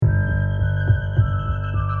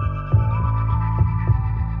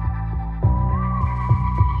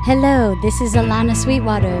Hello, this is Alana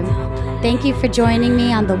Sweetwater. Thank you for joining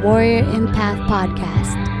me on the Warrior Empath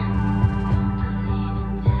podcast.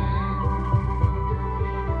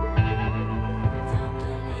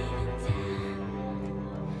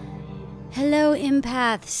 Hello,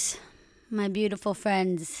 empaths, my beautiful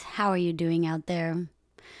friends. How are you doing out there?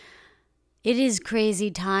 It is crazy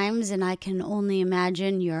times, and I can only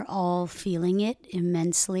imagine you're all feeling it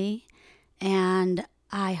immensely. And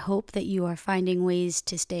I hope that you are finding ways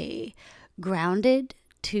to stay grounded,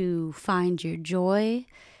 to find your joy,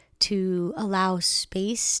 to allow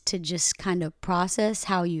space to just kind of process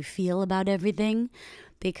how you feel about everything,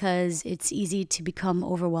 because it's easy to become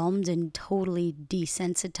overwhelmed and totally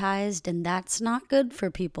desensitized, and that's not good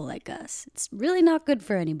for people like us. It's really not good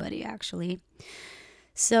for anybody, actually.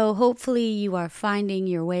 So hopefully you are finding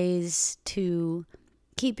your ways to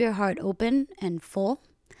keep your heart open and full.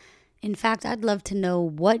 In fact, I'd love to know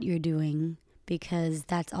what you're doing, because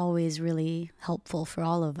that's always really helpful for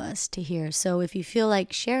all of us to hear. So if you feel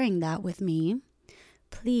like sharing that with me,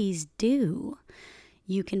 please do.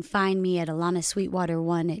 You can find me at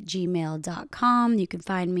alanasweetwater1@gmail.com. You can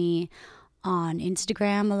find me on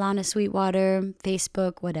Instagram, Alana Sweetwater,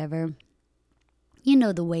 Facebook, whatever. You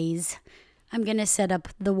know the ways. I'm going to set up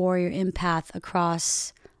the Warrior Empath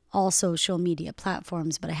across all social media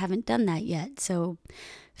platforms, but I haven't done that yet. So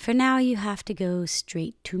for now, you have to go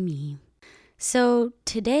straight to me. So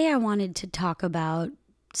today I wanted to talk about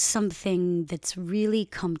something that's really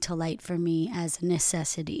come to light for me as a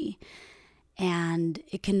necessity, and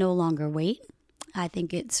it can no longer wait. I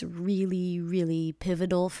think it's really, really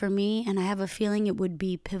pivotal for me, and I have a feeling it would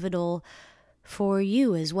be pivotal for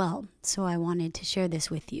you as well. So I wanted to share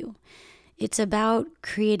this with you. It's about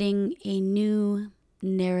creating a new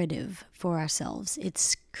narrative for ourselves.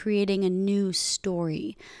 It's creating a new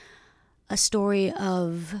story, a story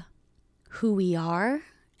of who we are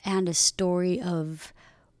and a story of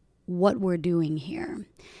what we're doing here.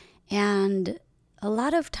 And a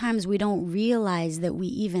lot of times we don't realize that we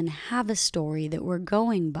even have a story that we're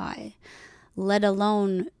going by, let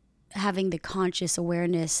alone having the conscious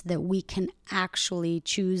awareness that we can actually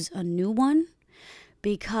choose a new one.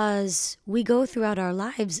 Because we go throughout our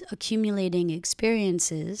lives accumulating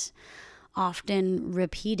experiences, often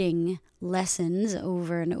repeating lessons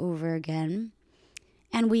over and over again,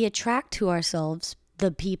 and we attract to ourselves the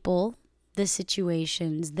people, the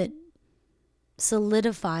situations that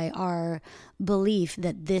solidify our belief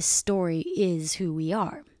that this story is who we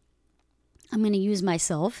are. I'm going to use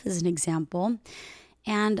myself as an example,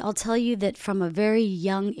 and I'll tell you that from a very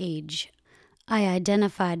young age, I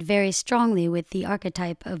identified very strongly with the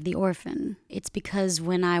archetype of the orphan. It's because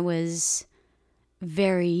when I was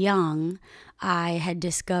very young, I had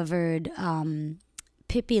discovered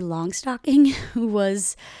Pippi Longstocking, who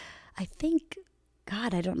was, I think,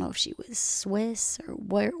 God, I don't know if she was Swiss or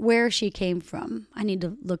where she came from. I need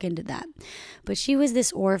to look into that. But she was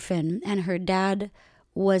this orphan, and her dad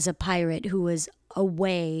was a pirate who was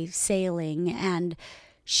away sailing, and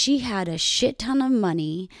she had a shit ton of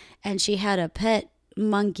money, and she had a pet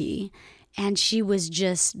monkey, and she was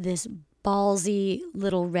just this ballsy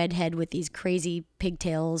little redhead with these crazy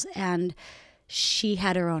pigtails, and she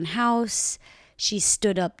had her own house. She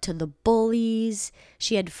stood up to the bullies.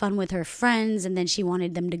 She had fun with her friends, and then she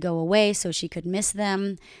wanted them to go away so she could miss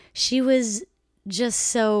them. She was just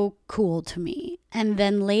so cool to me. And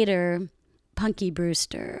then later, Punky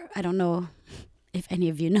Brewster, I don't know if any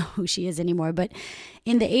of you know who she is anymore, but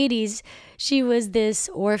in the 80s, she was this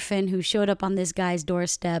orphan who showed up on this guy's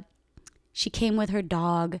doorstep. She came with her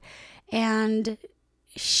dog, and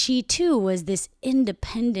she too was this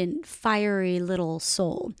independent, fiery little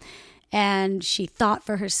soul. And she thought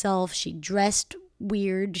for herself. She dressed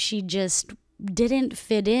weird. She just didn't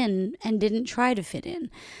fit in and didn't try to fit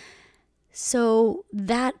in. So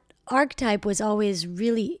that archetype was always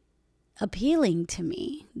really appealing to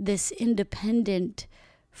me, this independent,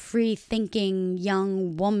 free-thinking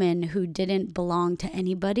young woman who didn't belong to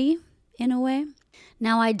anybody in a way.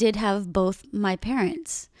 Now, I did have both my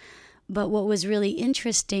parents, but what was really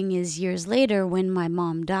interesting is years later when my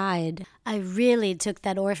mom died, I really took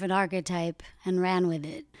that orphan archetype and ran with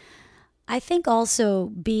it. I think also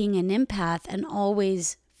being an empath and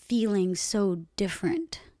always feeling so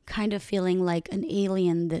different, kind of feeling like an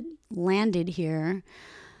alien that landed here,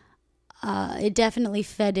 it definitely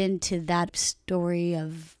fed into that story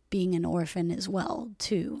of being an orphan as well,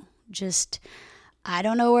 too. Just, I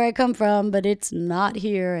don't know where I come from, but it's not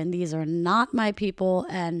here, and these are not my people,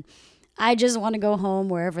 and I just want to go home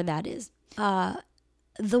wherever that is.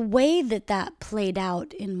 The way that played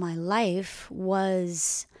out in my life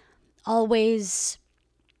was always,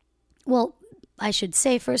 well, I should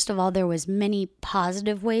say, first of all, there was many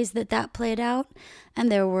positive ways that played out,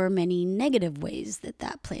 and there were many negative ways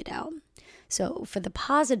that played out. So for the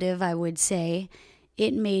positive, I would say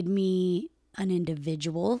it made me an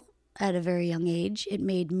individual at a very young age. It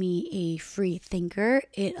made me a free thinker.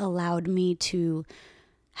 It allowed me to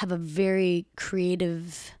have a very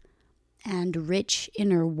creative and rich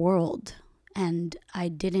inner world. And I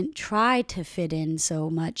didn't try to fit in so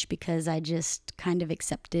much because I just kind of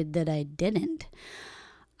accepted that I didn't.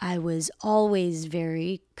 I was always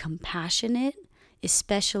very compassionate,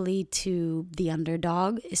 especially to the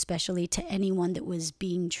underdog, especially to anyone that was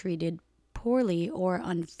being treated poorly or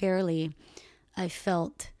unfairly. I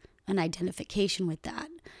felt an identification with that.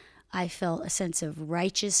 I felt a sense of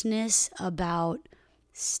righteousness about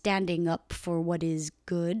standing up for what is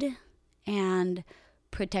good and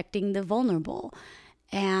protecting the vulnerable.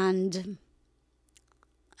 And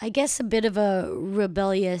I guess a bit of a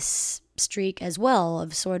rebellious streak as well,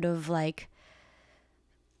 of sort of like,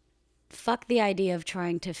 fuck the idea of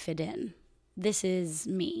trying to fit in. This is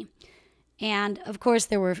me. And of course,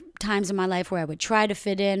 there were times in my life where I would try to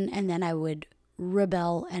fit in and then I would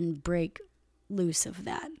rebel and break loose of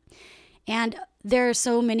that. And there are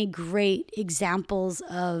so many great examples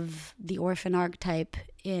of the orphan archetype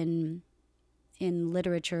in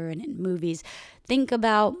literature and in movies. Think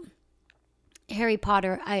about Harry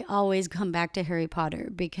Potter. I always come back to Harry Potter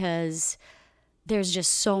because there's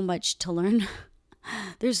just so much to learn.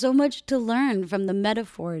 There's so much to learn from the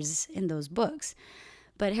metaphors in those books.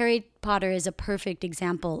 But Harry Potter is a perfect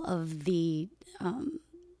example of the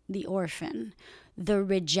orphan, the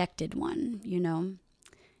rejected one, you know.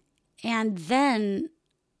 And then,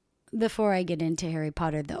 before I get into Harry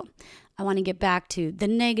Potter, though, I want to get back to the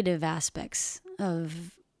negative aspects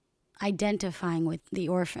of identifying with the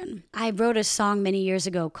orphan. I wrote a song many years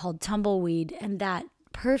ago called Tumbleweed, and that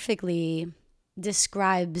perfectly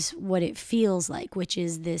describes what it feels like, which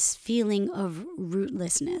is this feeling of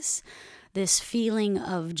rootlessness, this feeling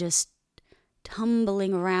of just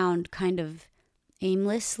tumbling around kind of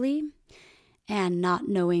aimlessly and not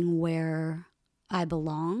knowing where I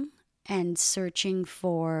belong and searching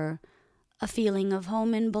for a feeling of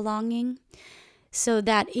home and belonging. So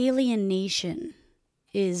that alienation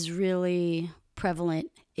is really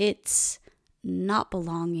prevalent. It's not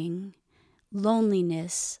belonging,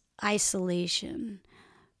 loneliness, isolation,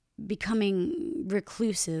 becoming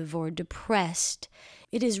reclusive or depressed.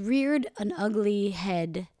 It has reared an ugly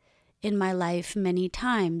head in my life many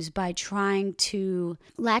times by trying to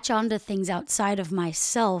latch onto things outside of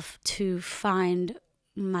myself to find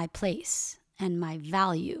my place and my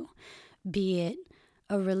value, be it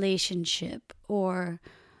a relationship or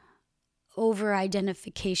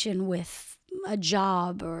over-identification with a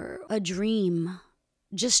job or a dream.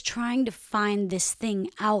 Just trying to find this thing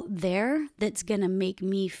out there that's going to make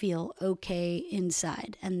me feel okay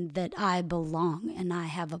inside and that I belong and I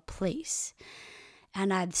have a place.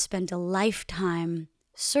 And I've spent a lifetime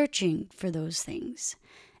searching for those things.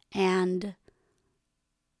 And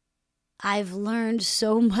I've learned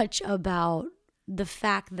so much about the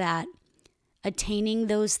fact that attaining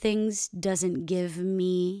those things doesn't give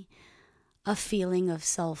me a feeling of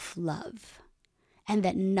self-love, and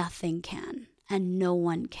that nothing can and no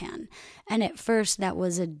one can. And at first that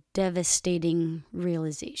was a devastating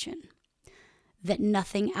realization, that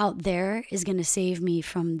nothing out there is going to save me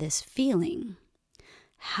from this feeling.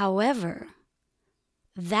 However,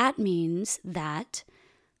 that means that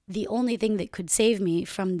the only thing that could save me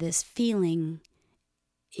from this feeling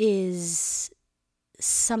is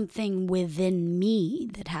something within me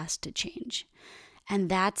that has to change. And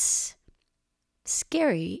that's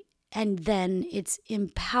scary. And then it's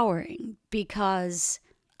empowering because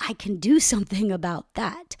I can do something about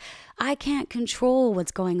that. I can't control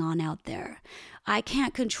what's going on out there. I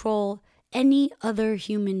can't control any other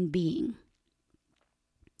human being.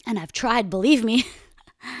 And I've tried, believe me.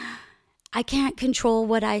 I can't control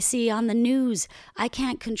what I see on the news. I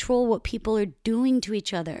can't control what people are doing to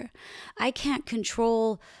each other. I can't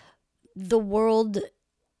control the world,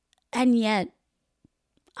 and yet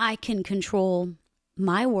I can control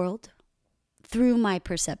my world through my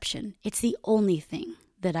perception. It's the only thing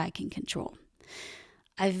that I can control.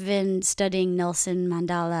 I've been studying Nelson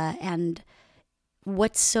Mandela, and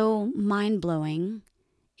what's so mind-blowing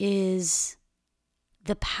is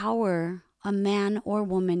the power a man or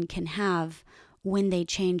woman can have when they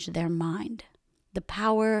change their mind. The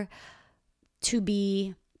power to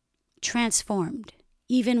be transformed,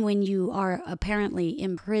 even when you are apparently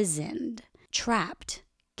imprisoned, trapped,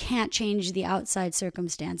 can't change the outside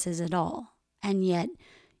circumstances at all. And yet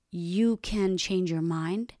you can change your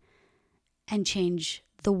mind and change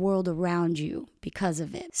the world around you because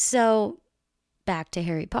of it. So back to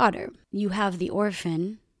Harry Potter. You have the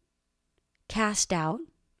orphan cast out,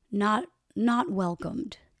 not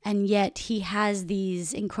welcomed, and yet he has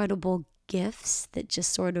these incredible gifts that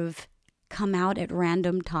just sort of come out at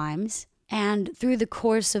random times. And through the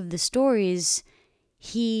course of the stories,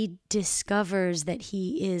 he discovers that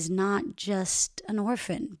he is not just an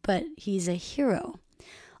orphan, but he's a hero.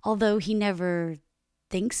 Although he never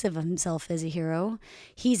thinks of himself as a hero,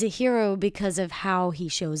 he's a hero because of how he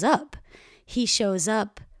shows up. He shows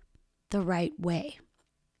up the right way.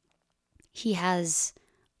 He has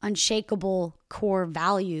unshakable core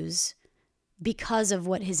values because of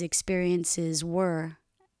what his experiences were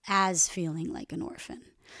as feeling like an orphan.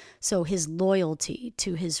 So his loyalty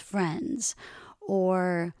to his friends,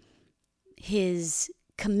 or his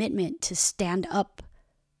commitment to stand up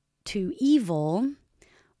to evil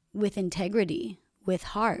with integrity, with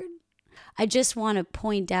heart. I just want to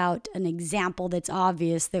point out an example that's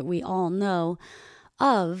obvious that we all know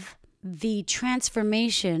of the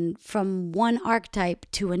transformation from one archetype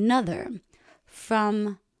to another,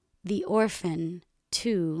 from the orphan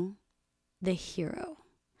to the hero.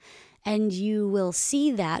 And you will see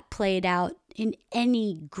that played out in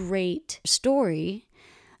any great story,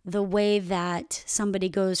 the way that somebody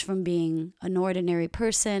goes from being an ordinary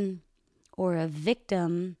person or a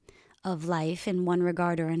victim of life in one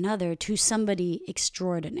regard or another to somebody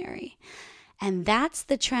extraordinary. And that's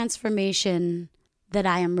the transformation that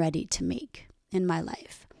I am ready to make in my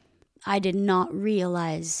life. I did not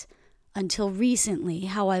realize until recently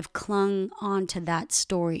how I've clung onto that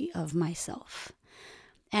story of myself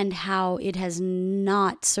and how it has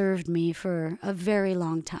not served me for a very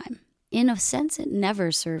long time. In a sense, it never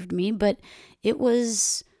served me, but it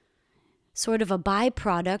was sort of a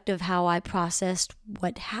byproduct of how I processed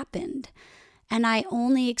what happened. And I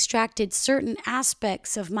only extracted certain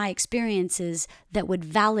aspects of my experiences that would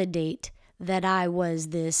validate that I was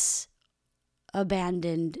this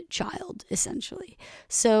abandoned child, essentially.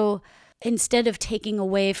 So instead of taking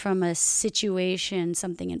away from a situation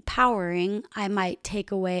something empowering, I might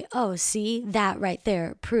take away, oh, see, that right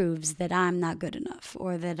there proves that I'm not good enough,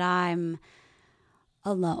 or that I'm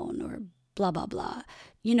alone, or blah, blah, blah.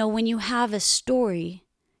 You know, when you have a story,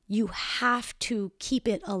 you have to keep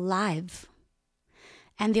it alive.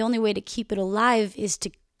 And the only way to keep it alive is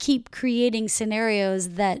to keep creating scenarios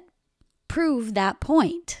that prove that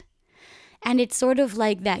point. And it's sort of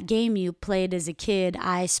like that game you played as a kid,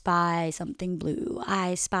 I spy something blue,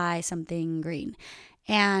 I spy something green.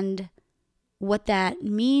 And what that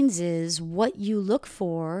means is what you look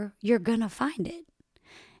for, you're going to find it.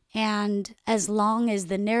 And as long as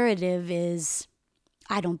the narrative is,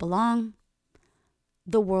 I don't belong,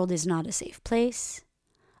 the world is not a safe place,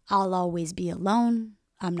 I'll always be alone,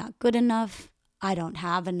 I'm not good enough, I don't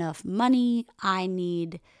have enough money, I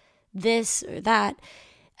need this or that.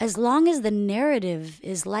 As long as the narrative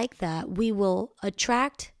is like that, we will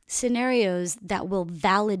attract scenarios that will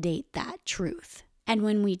validate that truth. And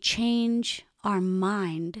when we change our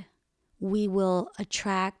mind, we will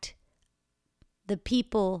attract the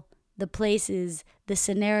people, the places, the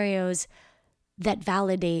scenarios that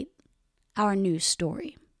validate our new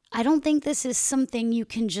story. I don't think this is something you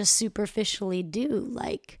can just superficially do,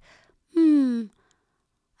 like,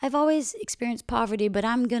 I've always experienced poverty, but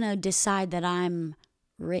I'm going to decide that I'm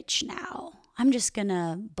rich now. I'm just going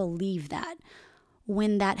to believe that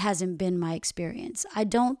when that hasn't been my experience. I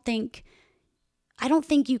don't think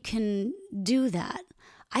you can do that.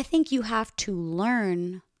 I think you have to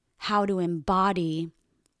learn how to embody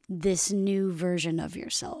this new version of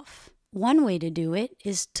yourself. One way to do it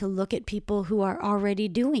is to look at people who are already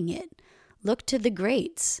doing it. Look to the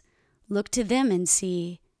greats. Look to them and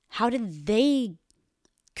see, how did they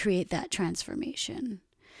create that transformation?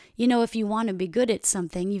 You know, if you want to be good at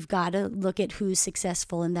something, you've got to look at who's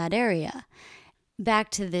successful in that area.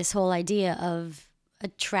 Back to this whole idea of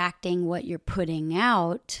attracting what you're putting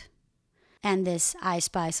out and this I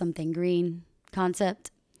spy something green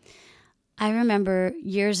concept. I remember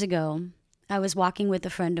years ago, I was walking with a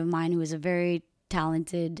friend of mine who was a very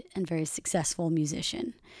talented and very successful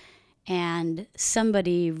musician. And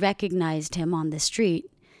somebody recognized him on the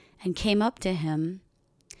street and came up to him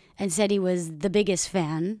and said he was the biggest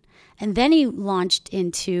fan. And then he launched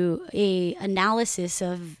into a analysis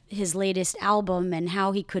of his latest album and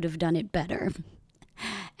how he could have done it better.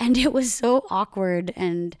 And it was so awkward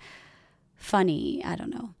and funny. I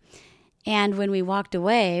don't know. And when we walked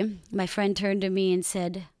away, my friend turned to me and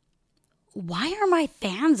said, why are my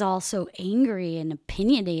fans all so angry and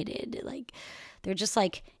opinionated? Like, they're just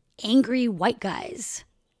like angry white guys.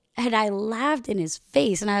 And I laughed in his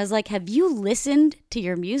face and I was like, have you listened to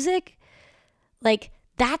your music? Like,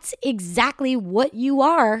 that's exactly what you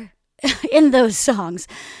are in those songs.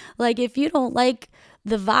 Like, if you don't like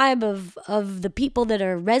the vibe of the people that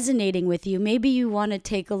are resonating with you, maybe you want to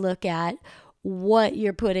take a look at what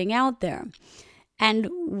you're putting out there. And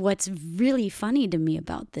what's really funny to me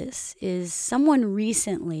about this is someone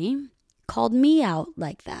recently called me out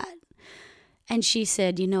like that. And she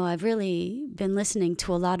said, I've really been listening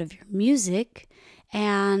to a lot of your music,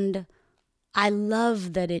 and I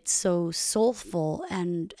love that it's so soulful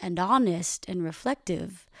and honest and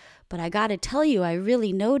reflective. But I got to tell you, I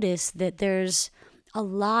really noticed that there's a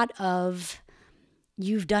lot of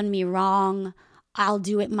you've done me wrong, I'll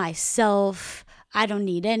do it myself, I don't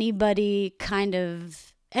need anybody kind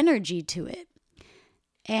of energy to it.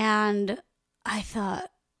 And I thought,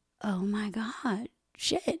 oh my God,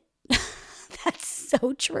 shit. That's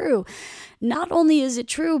so true. Not only is it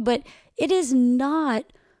true, but it is not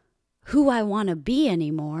who I want to be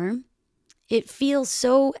anymore. It feels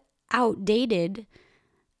so outdated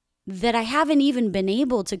that I haven't even been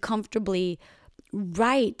able to comfortably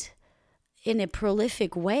write in a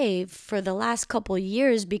prolific way for the last couple of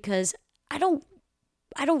years because I don't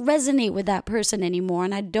resonate with that person anymore,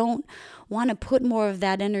 and I don't want to put more of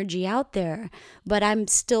that energy out there, but I'm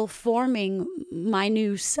still forming my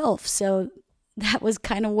new self. So that was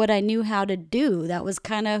kind of what I knew how to do. That was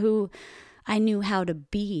kind of who I knew how to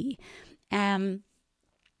be. It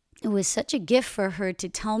was such a gift for her to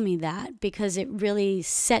tell me that, because it really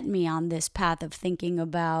set me on this path of thinking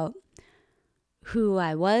about who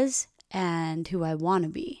I was and who I want to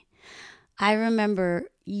be. I remember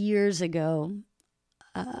years ago,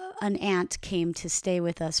 an aunt came to stay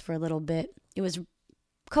with us for a little bit. It was a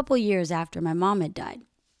couple years after my mom had died,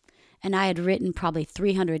 and I had written probably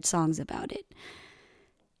 300 songs about it.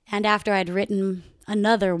 And after I'd written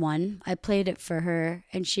another one, I played it for her,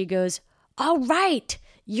 and she goes, "All right,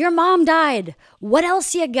 your mom died. What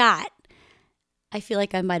else you got?" I feel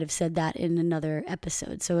like I might have said that in another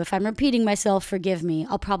episode. So if I'm repeating myself, forgive me.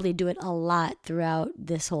 I'll probably do it a lot throughout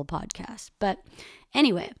this whole podcast. But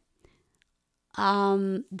anyway,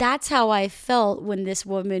 that's how I felt when this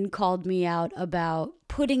woman called me out about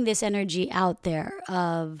putting this energy out there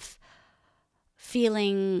of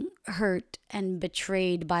feeling hurt and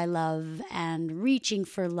betrayed by love and reaching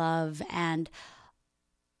for love and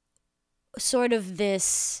sort of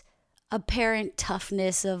this apparent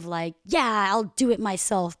toughness of like, yeah, I'll do it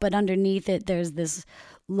myself, but underneath it there's this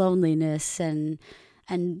loneliness and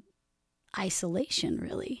isolation,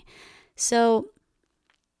 really. So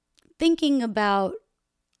thinking about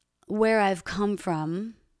where I've come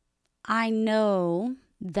from, I know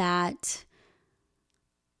that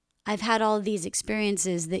I've had all these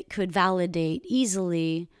experiences that could validate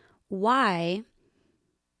easily why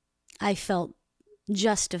I felt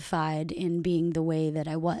justified in being the way that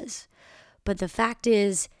I was. But the fact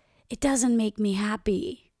is, it doesn't make me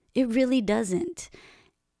happy. It really doesn't.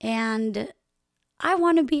 And I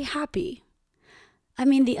want to be happy. I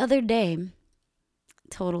mean, the other day,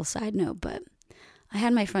 total side note, but I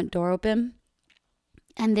had my front door open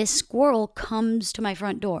and this squirrel comes to my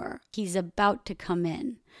front door. He's about to come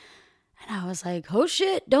in. And I was like, oh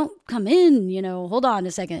shit, don't come in, hold on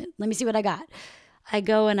a second. Let me see what I got. I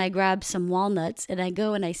go and I grab some walnuts and I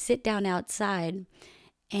go and I sit down outside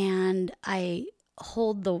and I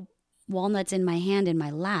hold the walnuts in my hand in my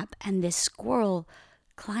lap, and this squirrel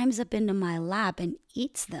climbs up into my lap and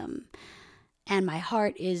eats them. And my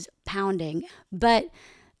heart is pounding. But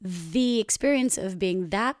the experience of being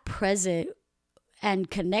that present and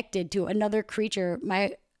connected to another creature,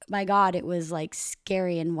 my God, it was like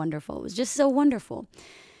scary and wonderful. It was just so wonderful.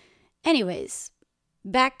 Anyways,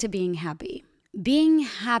 back to being happy. Being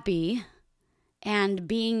happy and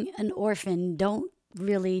being an orphan don't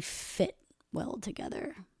really fit well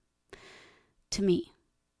together to me.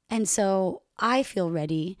 And so I feel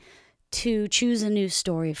ready to choose a new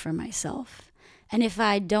story for myself. And if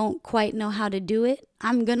I don't quite know how to do it,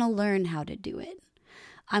 I'm going to learn how to do it.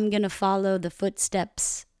 I'm going to follow the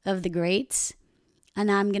footsteps of the greats, and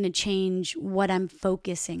I'm going to change what I'm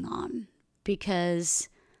focusing on because,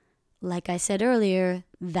 like I said earlier,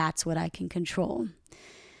 that's what I can control.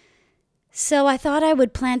 So I thought I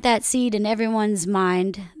would plant that seed in everyone's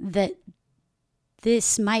mind that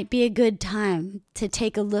this might be a good time to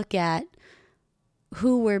take a look at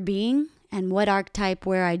who we're being and what archetype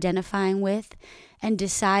we're identifying with, and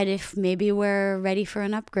decide if maybe we're ready for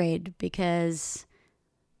an upgrade, because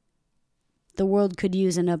the world could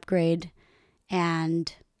use an upgrade,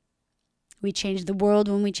 and we change the world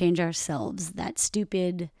when we change ourselves. That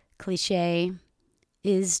stupid cliche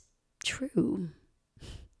is true.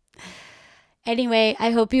 Anyway,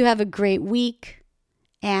 I hope you have a great week,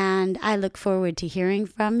 and I look forward to hearing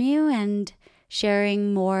from you and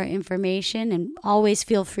sharing more information. And always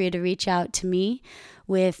feel free to reach out to me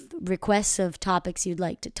with requests of topics you'd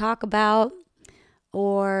like to talk about,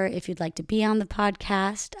 or if you'd like to be on the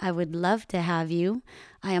podcast. I would love to have you.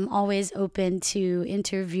 I am always open to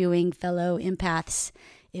interviewing fellow empaths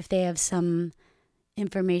if they have some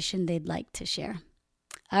information they'd like to share.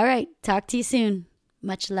 All right, talk to you soon.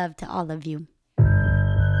 Much love to all of you.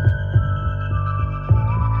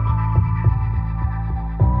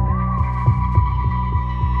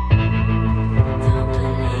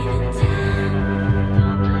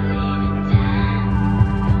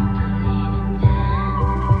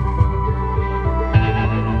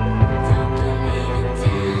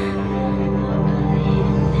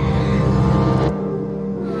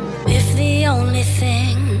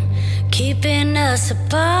 Keeping us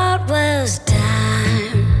apart was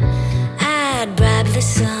time. I'd bribe the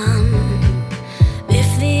sun.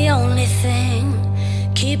 If the only thing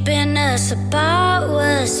keeping us apart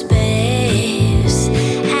was space.